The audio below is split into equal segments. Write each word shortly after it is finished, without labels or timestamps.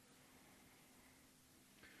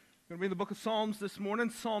Going to be in the book of Psalms this morning,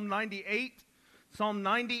 Psalm 98. Psalm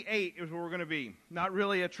 98 is where we're going to be. Not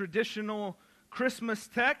really a traditional Christmas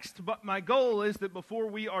text, but my goal is that before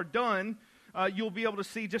we are done, you'll be able to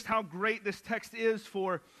see just how great this text is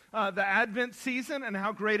for the Advent season and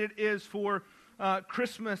how great it is for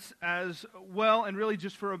Christmas as well, and really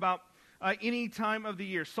just for about any time of the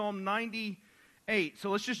year. Psalm 98. So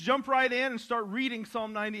let's just jump right in and start reading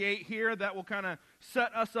Psalm 98 here. That will kind of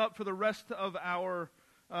set us up for the rest of our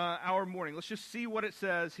morning. Let's just see what it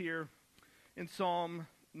says here in Psalm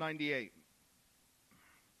 98.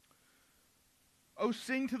 Oh,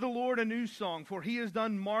 sing to the Lord a new song, for he has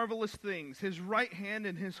done marvelous things. His right hand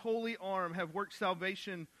and his holy arm have worked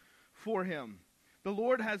salvation for him. The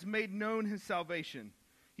Lord has made known his salvation.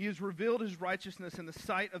 He has revealed his righteousness in the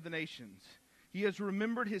sight of the nations. He has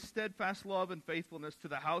remembered his steadfast love and faithfulness to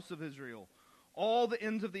the house of Israel. All the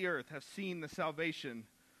ends of the earth have seen the salvation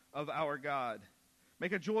of our God.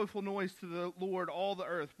 Make a joyful noise to the Lord, all the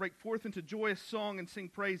earth. Break forth into joyous song and sing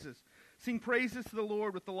praises. Sing praises to the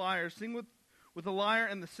Lord with the lyre. Sing with the lyre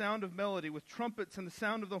and the sound of melody, with trumpets and the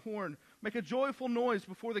sound of the horn. Make a joyful noise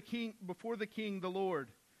before the King, the Lord.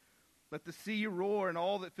 Let the sea roar and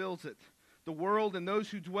all that fills it, the world and those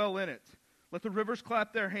who dwell in it. Let the rivers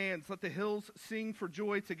clap their hands. Let the hills sing for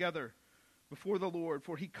joy together before the Lord.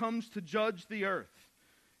 For he comes to judge the earth,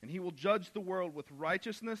 and he will judge the world with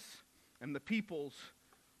righteousness and the peoples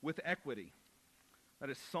with equity.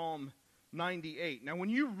 That is Psalm 98. Now,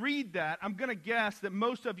 when you read that, I'm going to guess that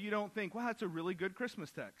most of you don't think, wow, that's a really good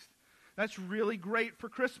Christmas text. That's really great for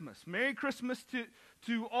Christmas. Merry Christmas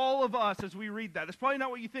to all of us as we read that. That's probably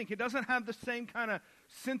not what you think. It doesn't have the same kind of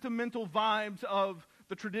sentimental vibes of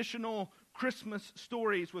the traditional Christmas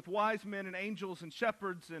stories with wise men and angels and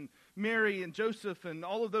shepherds and Mary and Joseph and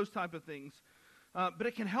all of those type of things. But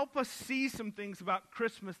it can help us see some things about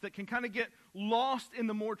Christmas that can kind of get lost in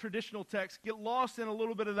the more traditional text, get lost in a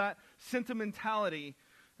little bit of that sentimentality.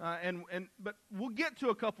 But we'll get to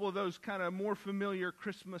a couple of those kind of more familiar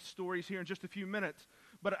Christmas stories here in just a few minutes.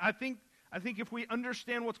 But I think if we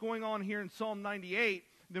understand what's going on here in Psalm 98,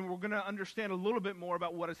 then we're going to understand a little bit more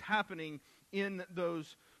about what is happening in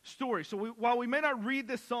those stories. So while we may not read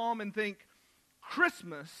this psalm and think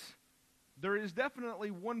Christmas, there is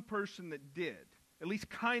definitely one person that did. At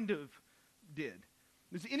least kind of did.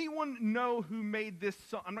 Does anyone know who made this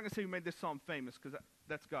psalm? I'm not going to say who made this psalm famous, because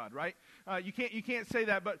that's God, right? You can't say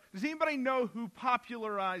that, but does anybody know who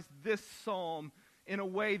popularized this psalm in a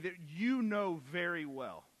way that you know very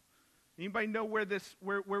well? Anybody know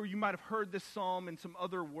where you might have heard this psalm in some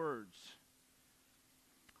other words?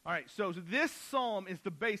 All right, so this psalm is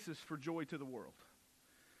the basis for Joy to the World.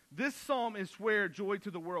 This psalm is where Joy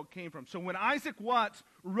to the World came from. So when Isaac Watts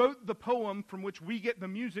wrote the poem from which we get the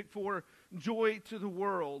music for Joy to the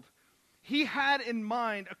World, he had in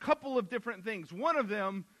mind a couple of different things. One of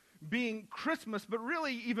them being Christmas, but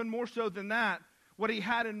really even more so than that, what he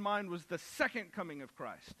had in mind was the second coming of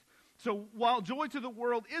Christ. So while Joy to the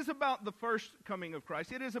World is about the first coming of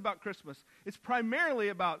Christ, it is about Christmas. It's primarily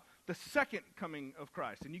about the second coming of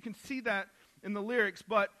Christ. And you can see that in the lyrics,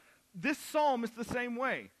 but this psalm is the same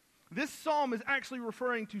way. This psalm is actually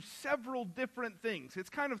referring to several different things. It's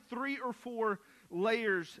kind of 3 or 4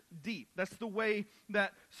 layers deep. That's the way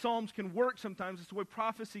that psalms can work sometimes. It's the way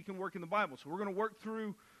prophecy can work in the Bible. So we're going to work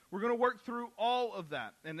through all of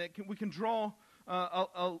that, and we can draw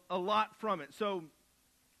a lot from it. So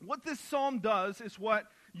what this psalm does is what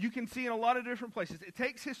you can see in a lot of different places. It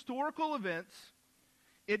takes historical events,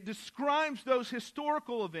 it describes those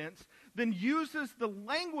historical events, then uses the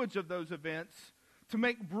language of those events to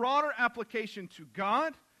make broader application to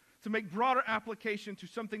God, to make broader application to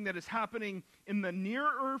something that is happening in the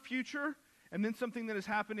nearer future, and then something that is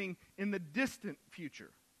happening in the distant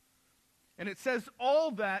future. And it says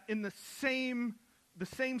all that in the same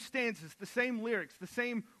stanzas, the same lyrics, the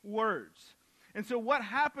same words. And so what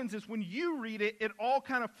happens is when you read it, it all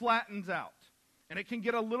kind of flattens out. And it can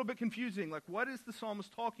get a little bit confusing, like what is the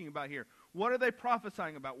psalmist talking about here? What are they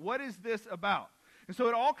prophesying about? What is this about? And so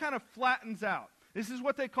it all kind of flattens out. This is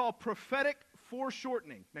what they call prophetic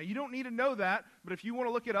foreshortening. Now, you don't need to know that, but if you want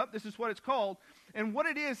to look it up, this is what it's called. And what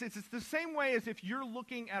it is, it's the same way as if you're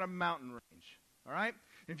looking at a mountain range, all right?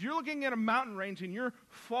 If you're looking at a mountain range and you're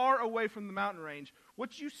far away from the mountain range,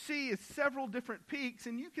 what you see is several different peaks,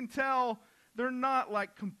 and you can tell they're not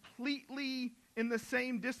like completely in the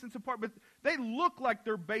same distance apart, but they look like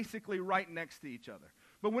they're basically right next to each other.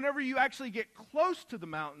 But whenever you actually get close to the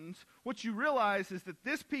mountains, what you realize is that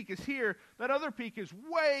this peak is here, that other peak is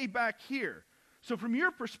way back here. So from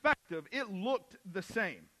your perspective, it looked the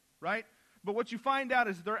same, right? But what you find out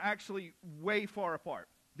is they're actually way far apart.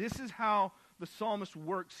 This is how the psalmist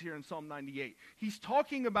works here in Psalm 98. He's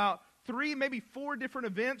talking about 3, maybe 4 different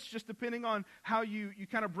events, just depending on how you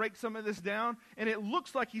kind of break some of this down. And it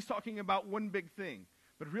looks like he's talking about one big thing.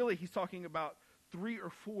 But really, he's talking about 3 or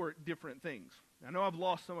 4 different things. I know I've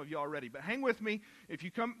lost some of you already, but hang with me. If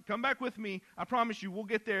you come back with me, I promise you we'll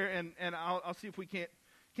get there, and I'll see if we can't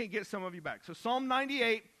get some of you back. So Psalm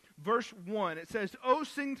 98, verse 1, it says, "Oh,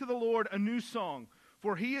 sing to the Lord a new song,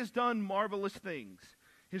 for he has done marvelous things.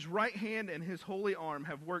 His right hand and his holy arm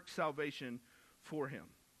have worked salvation for him."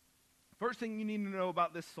 First thing you need to know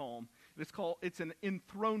about this psalm, it's an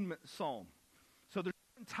enthronement psalm. So there's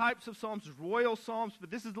different types of psalms, there's royal psalms, but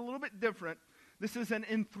this is a little bit different. This is an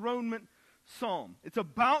enthronement psalm. It's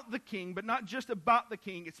about the king, but not just about the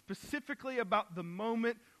king. It's specifically about the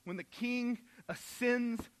moment when the king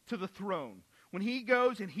ascends to the throne, when he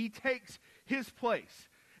goes and he takes his place.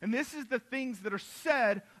 And this is the things that are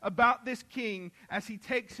said about this king as he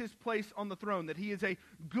takes his place on the throne, that he is a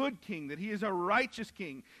good king, that he is a righteous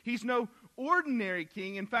king. He's no ordinary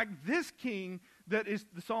king. In fact, this king that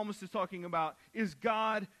the psalmist is talking about is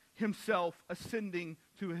God himself ascending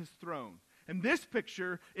to his throne. And this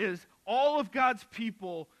picture is all of God's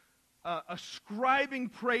people ascribing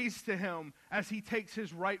praise to him as he takes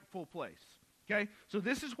his rightful place. Okay? So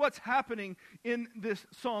this is what's happening in this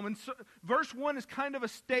psalm. And so, verse 1 is kind of a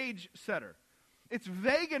stage setter. It's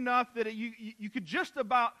vague enough that you could just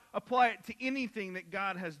about apply it to anything that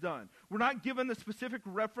God has done. We're not given the specific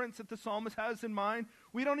reference that the psalmist has in mind.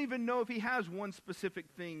 We don't even know if he has one specific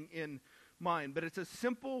thing in mind. But it's a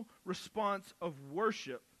simple response of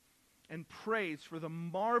worship and praise for the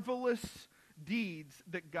marvelous deeds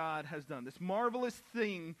that God has done. This marvelous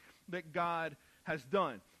thing that God has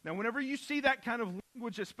done. Now, whenever you see that kind of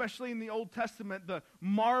language, especially in the Old Testament, the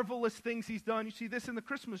marvelous things he's done, you see this in the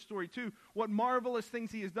Christmas story too, what marvelous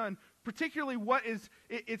things he has done, particularly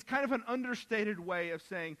it's kind of an understated way of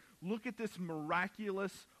saying, look at this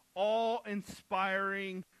miraculous,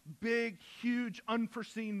 awe-inspiring, big, huge,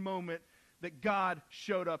 unforeseen moment that God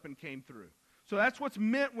showed up and came through. So that's what's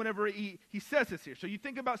meant whenever he says this here. So you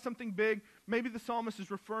think about something big, maybe the psalmist is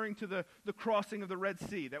referring to the crossing of the Red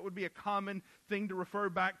Sea. That would be a common thing to refer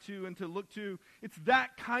back to and to look to. It's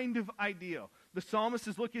that kind of idea. The psalmist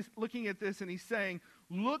is looking at this and he's saying,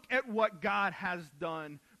 look at what God has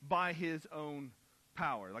done by his own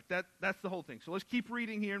power. Like that's the whole thing. So let's keep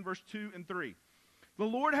reading here in verse 2 and 3. "The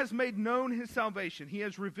Lord has made known his salvation. He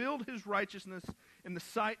has revealed his righteousness in the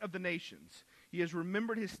sight of the nations. He has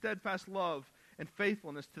remembered his steadfast love and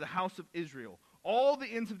faithfulness to the house of Israel. All the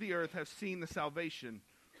ends of the earth have seen the salvation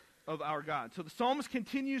of our God." So the psalmist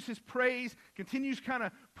continues his praise, continues kind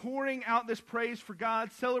of pouring out this praise for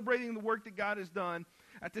God, celebrating the work that God has done.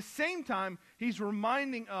 At the same time, he's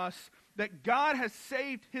reminding us that God has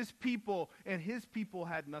saved his people, and his people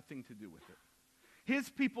had nothing to do with it. His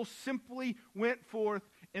people simply went forth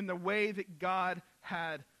in the way that God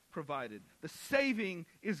had provided. The saving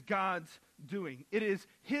is God's doing. It is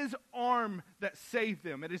his arm that saved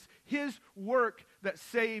them. It is his work that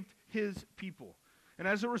saved his people. And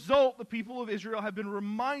as a result, the people of Israel have been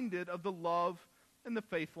reminded of the love and the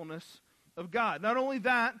faithfulness of God. Not only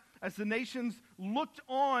that, as the nations looked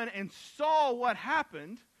on and saw what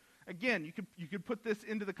happened, again, you could put this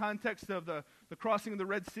into the context of the crossing of the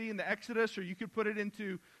Red Sea and the Exodus, or you could put it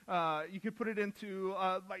into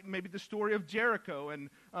like maybe the story of Jericho and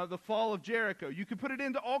the fall of Jericho. You could put it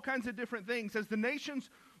into all kinds of different things. As the nations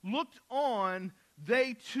looked on,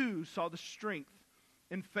 they too saw the strength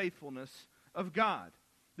and faithfulness of God.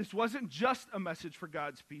 This wasn't just a message for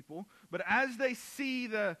God's people, but as they see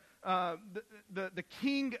the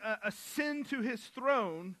king ascend to his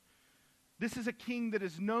throne, this is a king that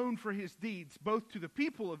is known for his deeds, both to the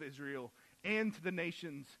people of Israel and to the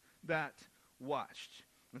nations that watched.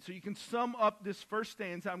 And so you can sum up this first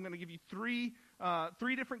stanza. I'm going to give you three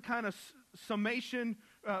different kind of summation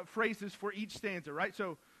phrases for each stanza, right?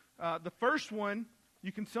 So the first one,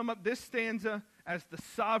 you can sum up this stanza as the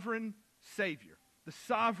sovereign Savior. The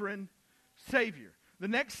sovereign Savior. The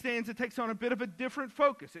next stanza takes on a bit of a different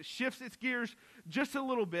focus. It shifts its gears just a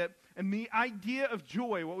little bit, and the idea of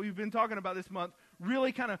joy, what we've been talking about this month,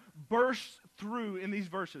 really kind of bursts through in these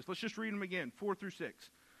verses. Let's just read them again, 4 through 6.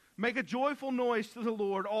 "Make a joyful noise to the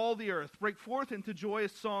Lord, all the earth. Break forth into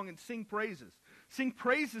joyous song and sing praises. Sing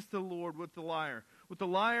praises to the Lord with the lyre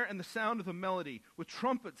and the sound of the melody, with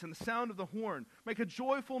trumpets and the sound of the horn. Make a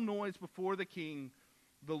joyful noise before the King,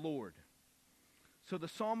 the Lord." So the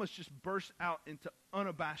psalmist just bursts out into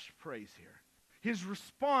unabashed praise here. His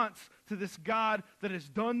response to this God that has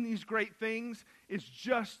done these great things is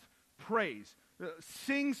just praise.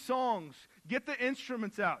 Sing songs. Get the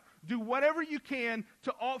instruments out. do whatever you can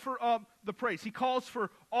to offer up the praise. He calls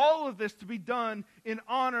for all of this to be done in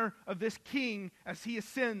honor of this king as he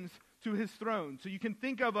ascends to his throne. So you can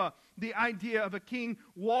think of the idea of a king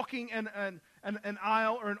walking an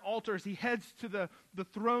aisle or an altar as he heads to the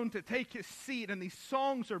throne to take his seat, and these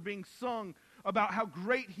songs are being sung about how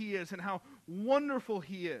great he is and how wonderful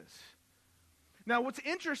he is. Now, what's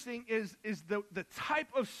interesting is the type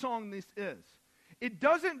of song this is. It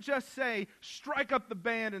doesn't just say, strike up the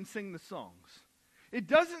band and sing the songs. It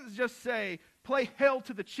doesn't just say, play Hail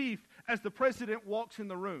to the Chief as the president walks in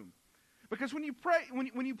the room. Because when you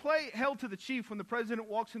play Hail to the Chief when the president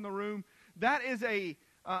walks in the room, that is a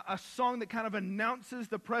song that kind of announces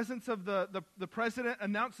the presence of the president,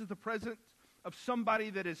 announces the presence of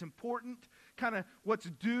somebody that is important, kind of what's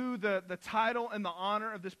due, the title and the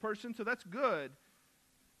honor of this person. So that's good.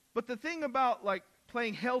 But the thing about like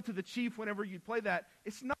playing Hail to the Chief whenever you play that,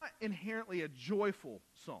 it's not inherently a joyful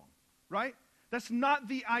song, right? That's not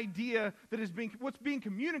the idea that is what's being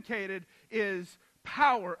communicated is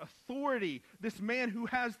power, authority, this man who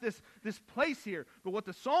has this place here. But what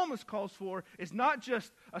the psalmist calls for is not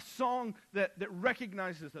just a song that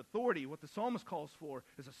recognizes authority. What the psalmist calls for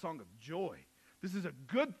is a song of joy. This is a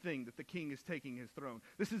good thing that the king is taking his throne.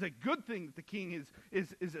 This is a good thing that the king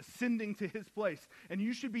is ascending to his place. And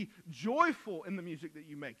you should be joyful in the music that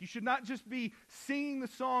you make. You should not just be singing the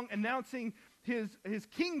song, announcing his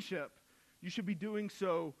kingship. You should be doing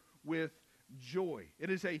so with joy. It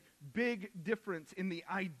is a big difference in the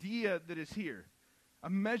idea that is here. A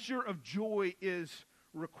measure of joy is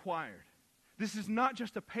required. This is not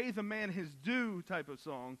just a pay the man his due type of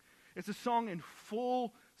song. It's a song in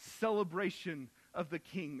full celebration of the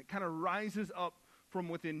king that kind of rises up from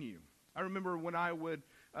within you. I remember when I would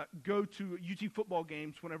go to UT football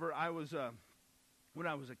games whenever I was a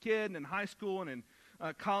kid and in high school and in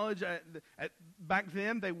college. Back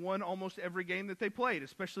then, they won almost every game that they played,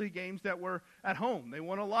 especially games that were at home. They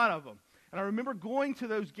won a lot of them. And I remember going to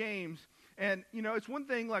those games, and, you know, it's one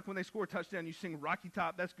thing like when they score a touchdown, you sing Rocky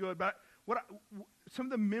Top, that's good. But some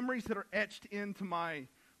of the memories that are etched into my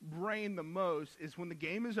brain the most is when the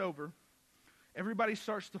game is over, everybody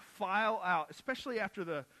starts to file out, especially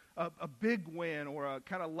after a big win or a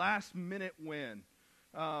kind of last-minute win.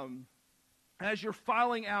 As you're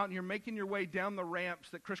filing out and you're making your way down the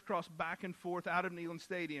ramps that crisscross back and forth out of Neyland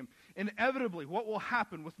Stadium, inevitably what will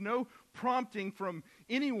happen with no prompting from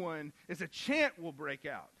anyone is a chant will break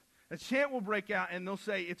out. A chant will break out and they'll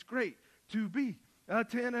say, it's great to be a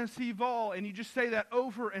Tennessee Vol. And you just say that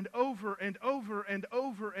over and over and over and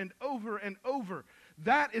over and over and over.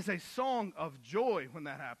 That is a song of joy when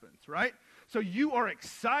that happens, right? So you are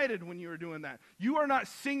excited when you are doing that. You are not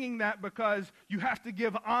singing that because you have to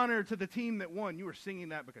give honor to the team that won. You are singing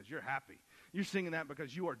that because you're happy. You're singing that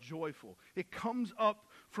because you are joyful. It comes up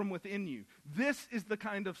from within you. This is the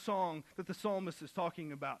kind of song that the psalmist is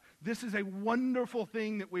talking about. This is a wonderful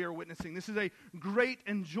thing that we are witnessing. This is a great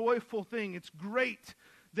and joyful thing. It's great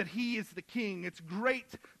that he is the king. It's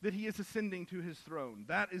great that he is ascending to his throne.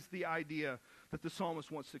 That is the idea that the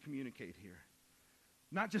psalmist wants to communicate here.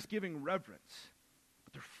 Not just giving reverence,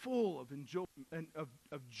 but they're full of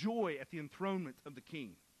joy at the enthronement of the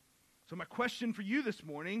king. So my question for you this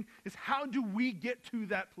morning is, how do we get to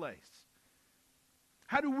that place?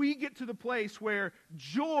 How do we get to the place where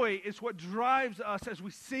joy is what drives us as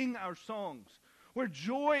we sing our songs? Where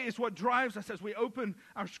joy is what drives us as we open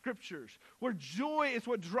our scriptures? Where joy is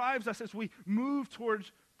what drives us as we move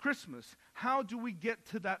towards Christmas? How do we get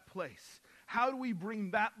to that place? How do we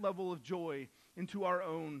bring that level of joy into our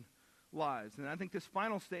own lives? And I think this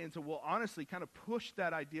final stanza will honestly kind of push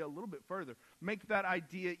that idea a little bit further, make that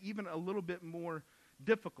idea even a little bit more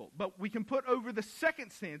difficult. But we can put over the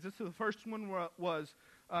second stanza. So the first one was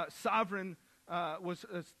sovereign,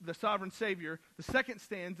 the sovereign Savior. The second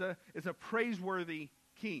stanza is a praiseworthy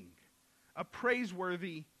king, a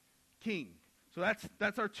praiseworthy king. So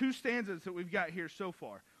that's our two stanzas that we've got here so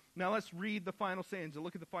far. Now let's read the final stanza.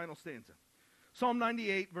 Look at the final stanza. Psalm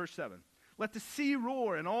 98, verse 7. Let the sea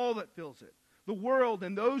roar and all that fills it, the world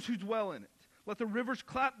and those who dwell in it. Let the rivers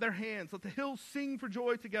clap their hands. Let the hills sing for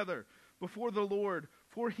joy together before the Lord,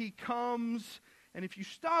 for he comes. And if you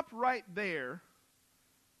stop right there,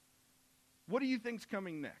 what do you think's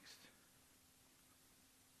coming next?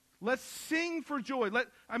 Let's sing for joy.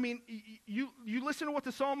 You listen to what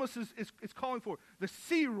the psalmist is calling for. The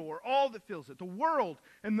sea roar, all that fills it, the world,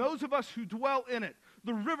 and those of us who dwell in it.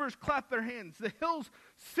 The rivers clap their hands. The hills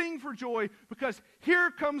sing for joy because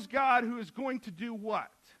here comes God who is going to do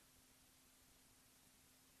what?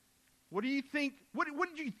 What do you think? What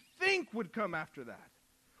did you think would come after that?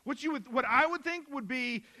 What I would think would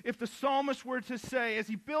be if the psalmist were to say, as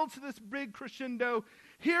he builds this big crescendo,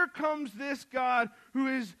 here comes this God who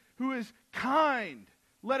is kind.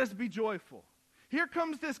 Let us be joyful. Here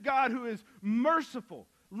comes this God who is merciful.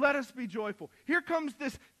 Let us be joyful. Here comes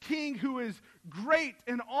this king who is great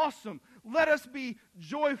and awesome. Let us be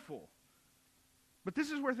joyful. But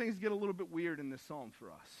this is where things get a little bit weird in this psalm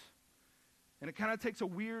for us. And it kind of takes a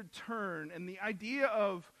weird turn. And the idea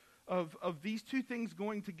of these two things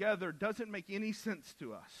going together doesn't make any sense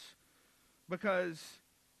to us. Because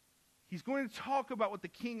he's going to talk about what the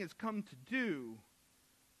king has come to do.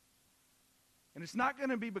 And it's not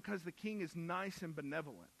going to be because the king is nice and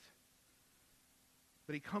benevolent.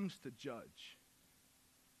 But he comes to judge.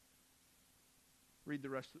 Read the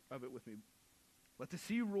rest of it with me. Let the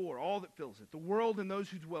sea roar, all that fills it, the world and those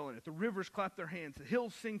who dwell in it. The rivers clap their hands, the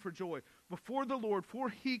hills sing for joy before the Lord, for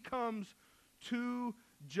he comes to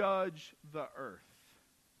judge the earth.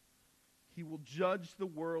 He will judge the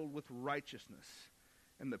world with righteousness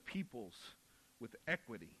and the peoples with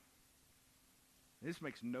equity. This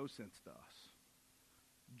makes no sense to us.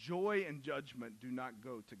 Joy and judgment do not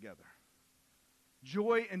go together.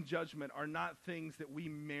 Joy and judgment are not things that we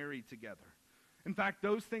marry together. In fact,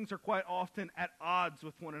 those things are quite often at odds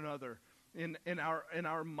with one another in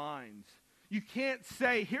our minds. You can't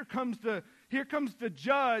say, here comes the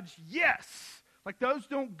judge, yes. Like those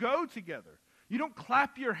don't go together. You don't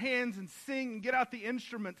clap your hands and sing and get out the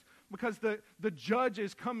instruments because the judge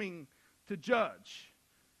is coming to judge.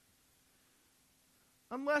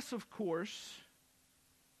 Unless, of course,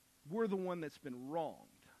 we're the one that's been wronged.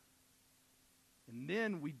 And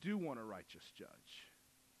then we do want a righteous judge.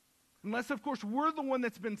 Unless, of course, we're the one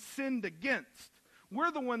that's been sinned against.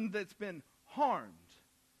 We're the one that's been harmed.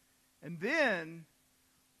 And then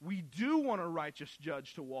we do want a righteous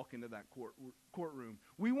judge to walk into that courtroom.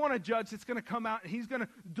 We want a judge that's going to come out and he's going to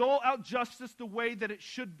dole out justice the way that it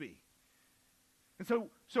should be. And so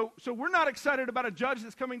we're not excited about a judge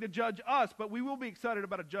that's coming to judge us, but we will be excited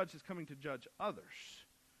about a judge that's coming to judge others.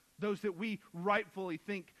 Those that we rightfully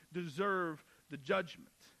think deserve the judgment.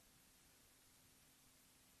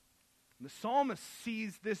 And the psalmist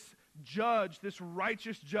sees this judge, this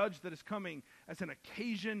righteous judge that is coming, as an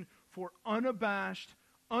occasion for unabashed,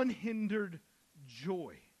 unhindered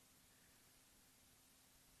joy.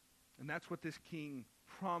 And that's what this king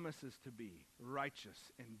promises to be, righteous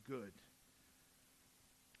and good.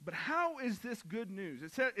 But how is this good news?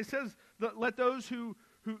 It says that let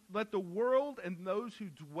the world and those who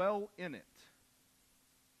dwell in it.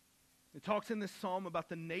 It talks in this psalm about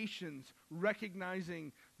the nations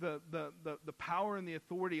recognizing the power and the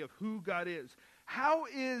authority of who God is. How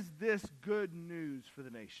is this good news for the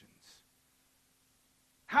nations?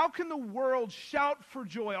 How can the world shout for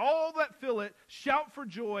joy, all that fill it, shout for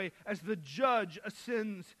joy as the judge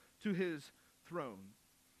ascends to his throne?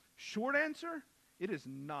 Short answer, it is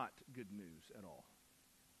not good news at all.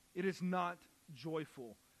 It is not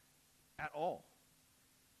joyful at all.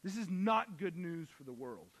 This is not good news for the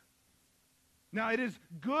world. Now, it is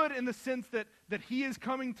good in the sense that he is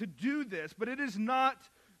coming to do this, but it is not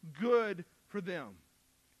good for them.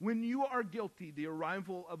 When you are guilty, the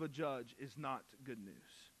arrival of a judge is not good news.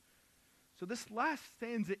 So this last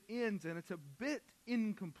stanza ends, and it's a bit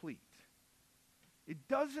incomplete. It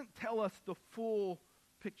doesn't tell us the full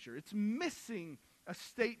picture. It's missing a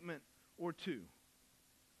statement or two.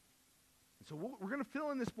 And so we're going to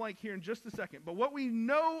fill in this blank here in just a second. But what we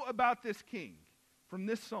know about this king from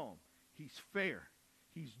this psalm, he's fair,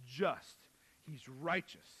 he's just, he's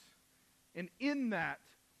righteous. And in that,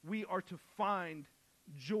 we are to find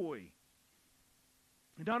joy.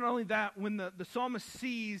 And not only that, when the psalmist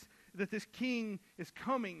sees that this king is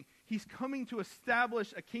coming, he's coming to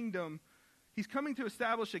establish a kingdom. He's coming to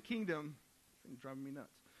establish a kingdom, this thing's driving me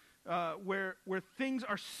nuts, where things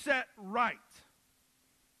are set right,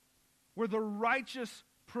 where the righteous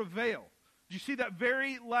prevail. Do you see that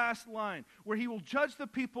very last line? Where he will judge the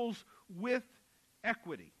peoples with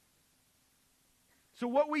equity. So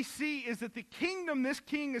what we see is that the kingdom this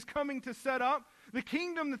king is coming to set up, the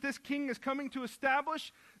kingdom that this king is coming to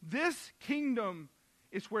establish, this kingdom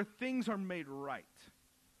is where things are made right.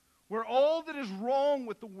 Where all that is wrong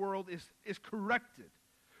with the world is corrected.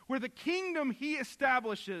 Where the kingdom he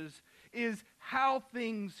establishes is how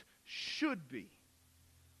things should be.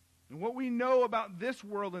 And what we know about this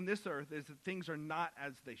world and this earth is that things are not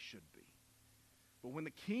as they should be. But when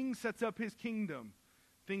the king sets up his kingdom,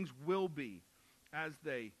 things will be as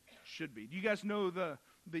they should be. Do you guys know the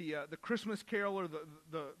Christmas carol or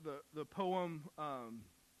the poem,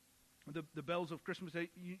 the Bells of Christmas Day?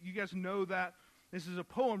 You guys know that? This is a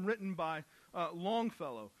poem written by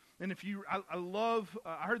Longfellow. And if you, I love,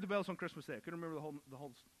 I heard the bells on Christmas Day. I couldn't remember the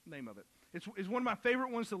whole name of it. It's one of my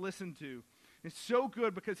favorite ones to listen to. It's so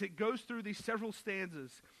good because it goes through these several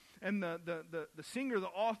stanzas, and the singer, the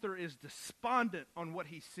author, is despondent on what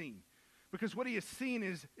he's seen. Because what he has seen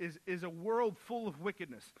is a world full of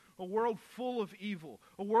wickedness, a world full of evil,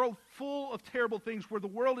 a world full of terrible things where the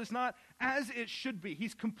world is not as it should be.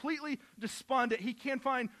 He's completely despondent. He can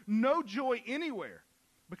find no joy anywhere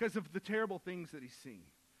because of the terrible things that he's seen.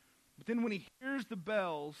 But then when he hears the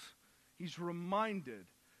bells, he's reminded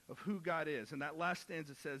of who God is. And that last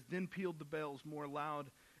stanza says, "Then pealed the bells more loud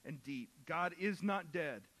and deep. God is not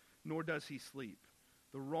dead, nor does he sleep.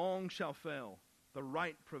 The wrong shall fail, the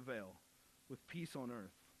right prevail, with peace on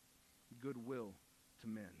earth, goodwill to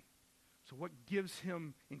men." So what gives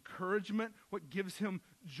him encouragement, what gives him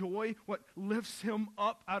joy, what lifts him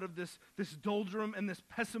up out of this doldrum and this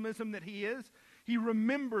pessimism that he is? He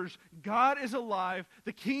remembers God is alive,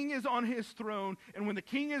 the king is on his throne, and when the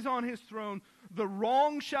king is on his throne, the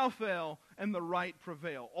wrong shall fail and the right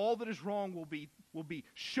prevail. All that is wrong will be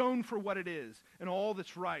shown for what it is, and all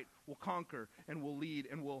that's right will conquer and will lead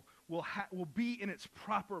and will be in its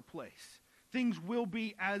proper place. Things will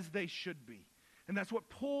be as they should be. And that's what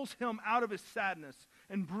pulls him out of his sadness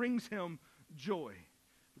and brings him joy,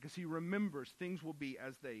 because he remembers things will be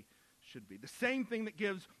as they should be. The same thing that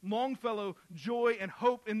gives Longfellow joy and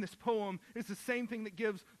hope in this poem is the same thing that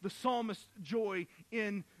gives the psalmist joy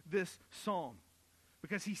in this psalm.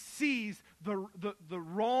 Because he sees the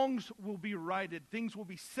wrongs will be righted. Things will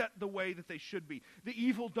be set the way that they should be. The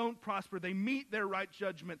evil don't prosper. They meet their right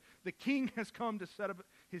judgment. The king has come to set up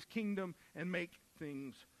his kingdom and make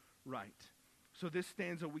things right. So this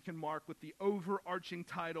stanza we can mark with the overarching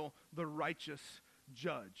title, The Righteous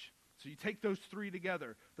Judge. So you take those three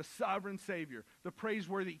together, the sovereign Savior, the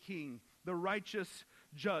praiseworthy King, the righteous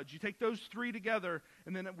Judge. You take those three together,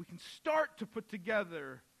 and then we can start to put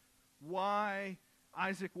together why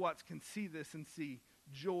Isaac Watts can see this and see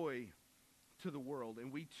joy to the world,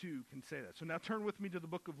 and we too can say that. So now turn with me to the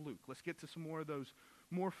book of Luke. Let's get to some more of those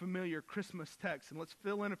more familiar Christmas texts, and let's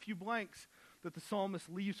fill in a few blanks that the psalmist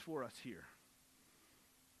leaves for us here.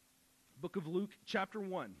 Book of Luke, chapter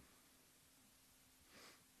 1.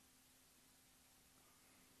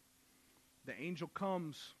 The angel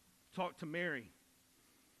comes to talk to Mary.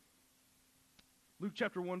 Luke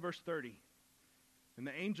chapter 1, verse 30. And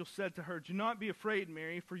the angel said to her, "Do not be afraid,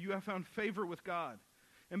 Mary, for you have found favor with God.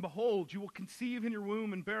 And behold, you will conceive in your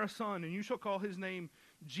womb and bear a son, and you shall call his name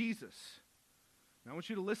Jesus." Now I want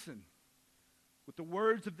you to listen. With the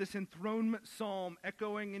words of this enthronement psalm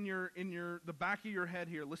echoing in the back of your head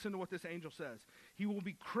here, listen to what this angel says. He will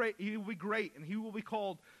be great, and he will be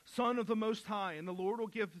called Son of the Most High, and the Lord will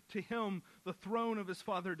give to him the throne of his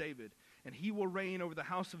father David, and he will reign over the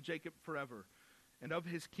house of Jacob forever, and of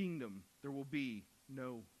his kingdom there will be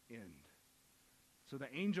no end. So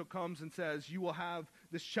the angel comes and says, you will have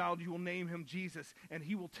this child, you will name him Jesus, and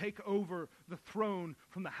he will take over the throne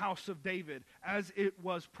from the house of David as it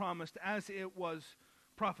was promised, as it was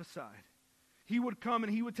prophesied. He would come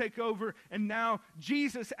and he would take over, and now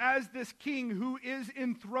Jesus, as this king who is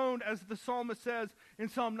enthroned, as the psalmist says in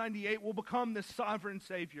Psalm 98, will become this sovereign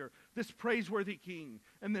Savior, this praiseworthy king,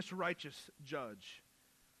 and this righteous judge.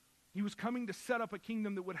 He was coming to set up a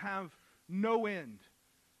kingdom that would have no end.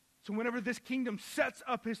 So whenever this kingdom sets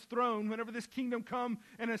up his throne, whenever this kingdom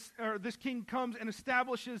this king comes and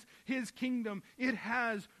establishes his kingdom, it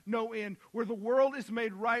has no end. Where the world is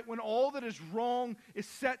made right, when all that is wrong is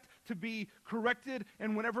set to be corrected,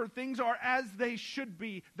 and whenever things are as they should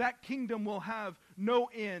be, that kingdom will have no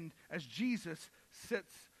end as Jesus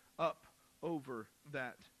sits up over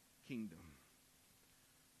that kingdom.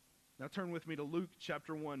 Now turn with me to Luke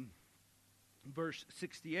chapter 1, verse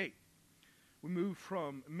 68. We move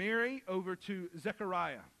from Mary over to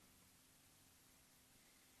Zechariah.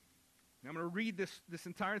 Now I'm going to read this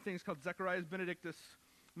entire thing. It's called Zechariah's Benedictus.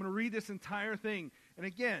 I'm going to read this entire thing. And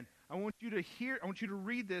again, I want you to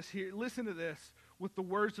read this here, listen to this with the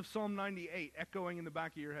words of Psalm 98 echoing in the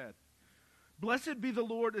back of your head. Blessed be the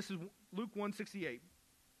Lord, this is Luke 1:68.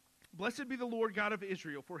 Blessed be the Lord God of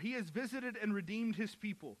Israel, for he has visited and redeemed his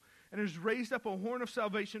people, and has raised up a horn of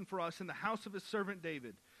salvation for us in the house of his servant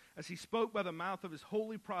David, as he spoke by the mouth of his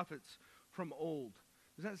holy prophets from old.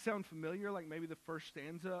 Does that sound familiar, like maybe the first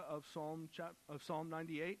stanza of Psalm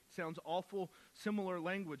 98? Sounds awful similar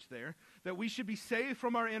language there. That we should be saved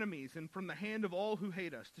from our enemies and from the hand of all who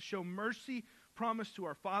hate us, to show mercy promised to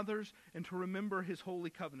our fathers, and to remember his holy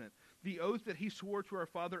covenant, the oath that he swore to our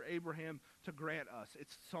father Abraham to grant us.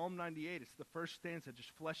 It's Psalm 98. It's the first stanza,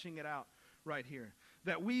 just fleshing it out right here.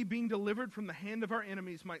 That we, being delivered from the hand of our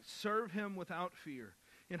enemies, might serve him without fear,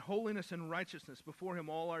 in holiness and righteousness before him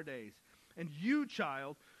all our days. And you,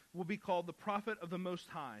 child, will be called the prophet of the Most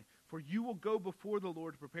High, for you will go before the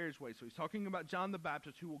Lord to prepare his way. So he's talking about John the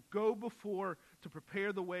Baptist, who will go before to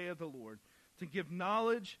prepare the way of the Lord, to give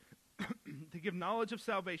knowledge, to give knowledge of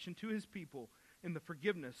salvation to his people in the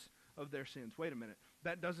forgiveness of their sins. Wait a minute.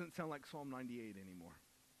 That doesn't sound like Psalm 98 anymore.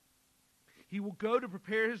 He will go to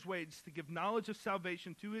prepare his ways to give knowledge of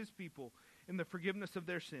salvation to his people in the forgiveness of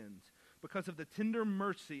their sins, because of the tender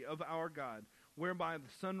mercy of our God, whereby the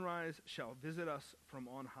sunrise shall visit us from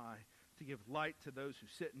on high, to give light to those who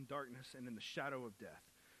sit in darkness and in the shadow of death,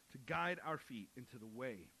 to guide our feet into the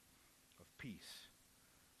way of peace.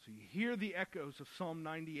 So you hear the echoes of Psalm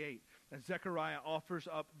 98 as Zechariah offers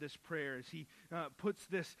up this prayer, as he puts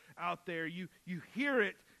this out there. You hear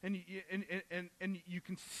it, and you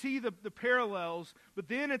can see the parallels, but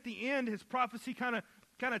then at the end, his prophecy kind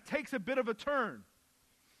of takes a bit of a turn.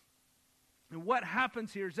 And what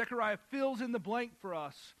happens here, Zechariah fills in the blank for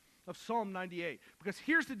us of Psalm 98. Because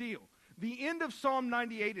here's the deal. The end of Psalm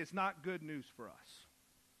 98 is not good news for us.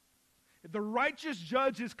 The righteous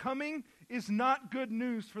judge is coming is not good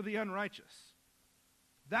news for the unrighteous.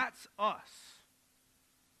 That's us.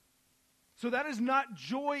 So that is not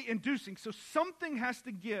joy-inducing. So something has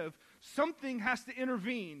to give, something has to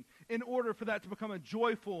intervene in order for that to become a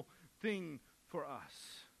joyful thing for us.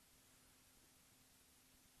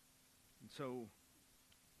 And so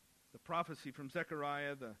the prophecy from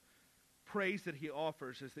Zechariah, the praise that he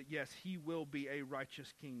offers is that yes, he will be a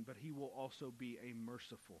righteous king, but he will also be a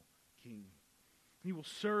merciful king. He will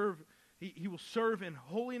serve in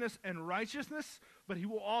holiness and righteousness, but he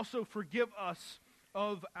will also forgive us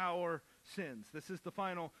of our sins. This is the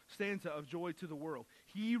final stanza of Joy to the World.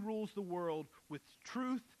 He rules the world with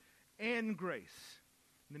truth and grace.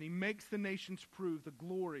 And then he makes the nations prove the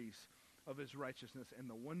glories of his righteousness and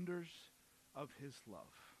the wonders of his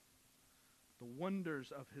love. The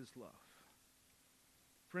wonders of his love.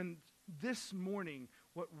 Friends, this morning,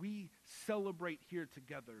 what we celebrate here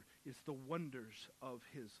together is the wonders of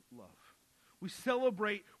his love. We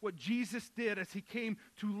celebrate what Jesus did as he came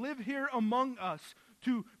to live here among us,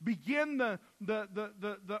 to begin the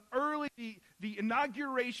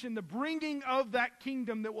inauguration, the bringing of that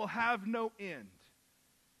kingdom that will have no end.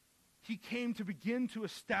 He came to begin to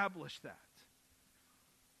establish that.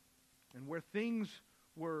 And where things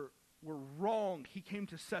were wrong, he came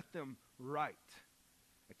to set them right.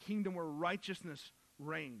 A kingdom where righteousness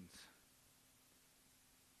reigns.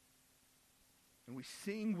 And we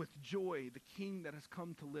sing with joy the King that has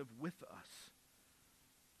come to live with us,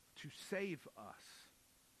 to save us,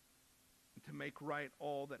 and to make right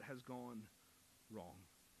all that has gone wrong.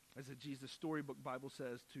 As the Jesus Storybook Bible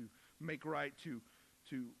says, to make right, to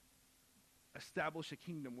establish a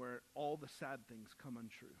kingdom where all the sad things come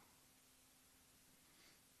untrue.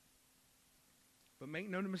 But make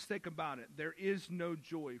no mistake about it, there is no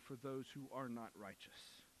joy for those who are not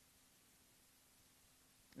righteous.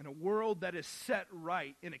 In a world that is set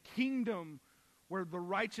right, in a kingdom where the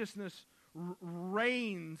righteousness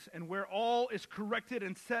reigns and where all is corrected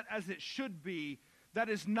and set as it should be, that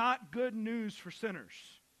is not good news for sinners.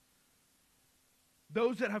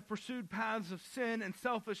 Those that have pursued paths of sin and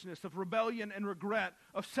selfishness, of rebellion and regret,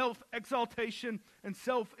 of self-exaltation and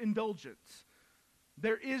self-indulgence.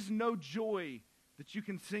 There is no joy that you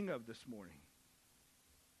can sing of this morning.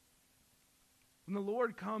 When the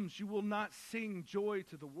Lord comes, you will not sing joy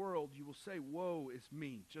to the world. You will say, woe is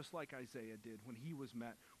me, just like Isaiah did when he was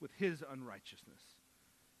met with his unrighteousness.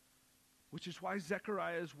 Which is why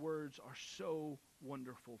Zechariah's words are so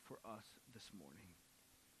wonderful for us this morning.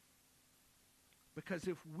 Because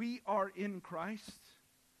if we are in Christ,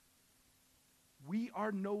 we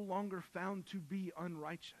are no longer found to be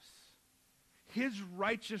unrighteous. His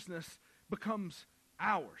righteousness becomes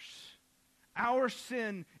ours. Our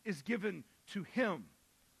sin is given to him.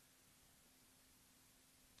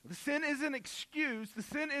 The sin isn't excused. The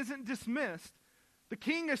sin isn't dismissed. The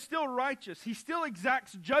king is still righteous. He still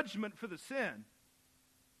exacts judgment for the sin.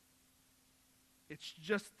 It's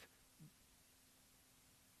just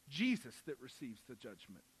Jesus that receives the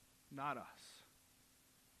judgment, not us.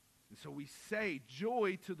 And so we say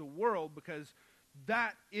joy to the world because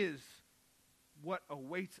that is what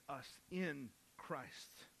awaits us in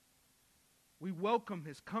Christ. We welcome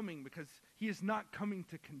his coming because he is not coming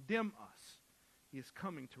to condemn us. He is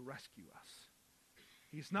coming to rescue us.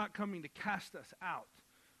 He is not coming to cast us out,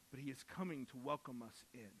 but he is coming to welcome us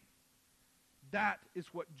in. That is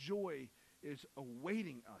what joy is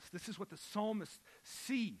awaiting us. This is what the psalmist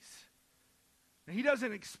sees. And he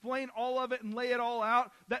doesn't explain all of it and lay it all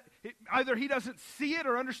out. Either he doesn't see it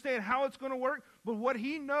or understand how it's going to work, but what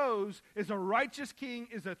he knows is a righteous king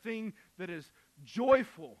is a thing that is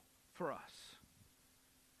joyful for us.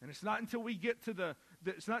 And it's not until we get to the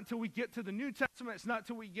New Testament, it's not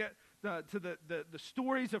until we get to the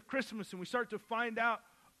stories of Christmas and we start to find out,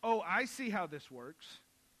 oh, I see how this works.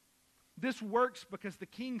 This works because the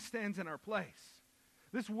king stands in our place.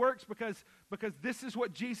 This works because this is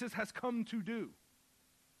what Jesus has come to do.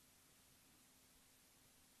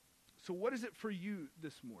 So what is it for you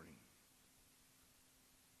this morning?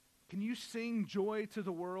 Can you sing joy to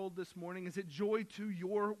the world this morning? Is it joy to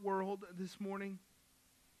your world this morning?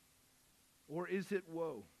 Or is it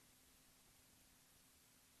woe?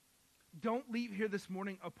 Don't leave here this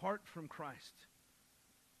morning apart from Christ.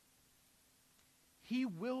 He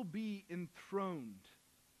will be enthroned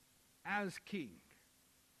as king.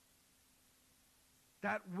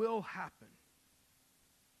 That will happen.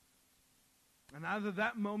 And either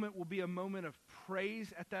that moment will be a moment of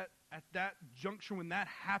praise at that juncture when that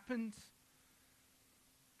happens.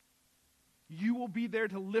 You will be there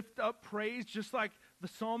to lift up praise, just like the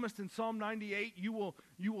psalmist in Psalm 98. You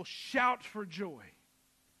will shout for joy.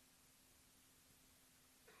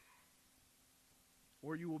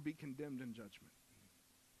 Or you will be condemned in judgment.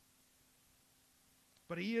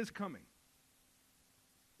 But he is coming.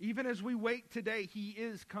 Even as we wait today, he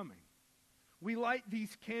is coming. We light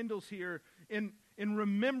these candles here in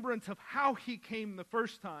remembrance of how he came the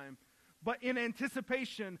first time, but in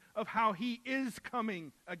anticipation of how he is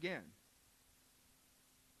coming again.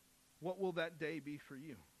 What will that day be for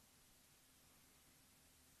you?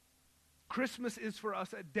 Christmas is for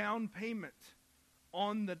us a down payment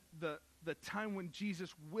on the time when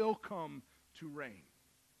Jesus will come to reign.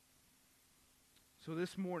 So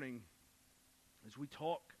this morning, as we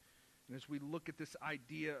talk and as we look at this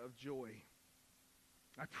idea of joy,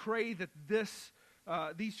 I pray that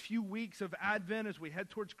these few weeks of Advent, as we head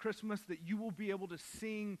towards Christmas, that you will be able to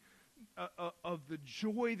sing of the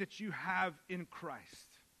joy that you have in Christ.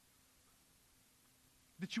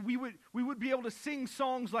 That we would be able to sing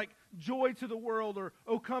songs like Joy to the World or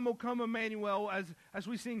O Come, Emmanuel, as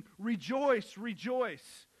we sing Rejoice,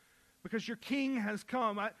 Rejoice, because your King has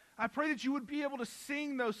come. I pray that you would be able to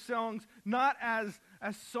sing those songs not as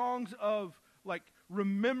songs of like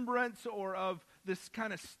remembrance or of this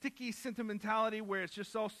kind of sticky sentimentality where it's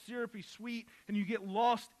just all syrupy sweet and you get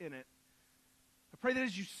lost in it. I pray that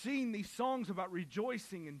as you sing these songs about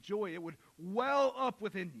rejoicing and joy, it would well up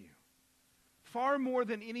within you. Far more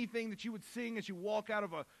than anything that you would sing as you walk out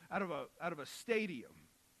of a stadium.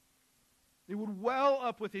 It would well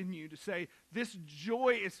up within you to say, this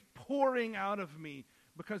joy is pouring out of me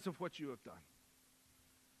because of what you have done.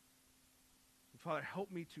 And Father,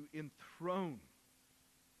 help me to enthrone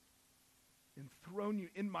you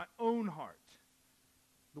in my own heart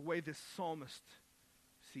the way this psalmist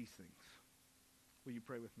sees things. Will you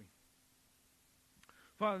pray with me?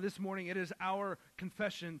 Father, this morning it is our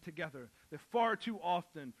confession together that far too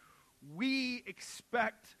often we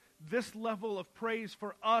expect this level of praise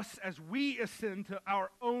for us as we ascend to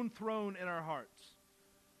our own throne in our hearts.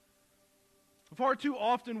 Far too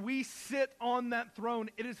often we sit on that throne.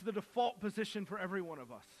 It is the default position for every one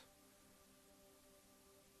of us.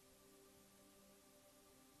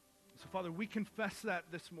 So, Father, we confess that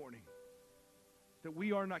this morning, that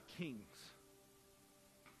we are not kings.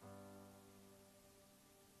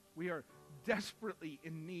 We are desperately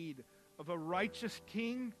in need of a righteous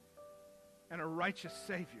king and a righteous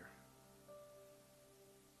Savior.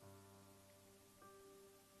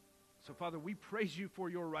 So, Father, we praise you for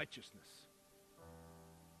your righteousness,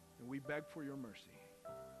 and we beg for your mercy.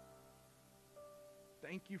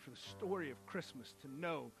 Thank you for the story of Christmas, to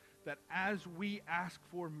know that as we ask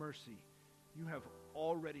for mercy, you have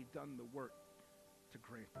already done the work to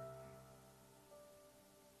grant it.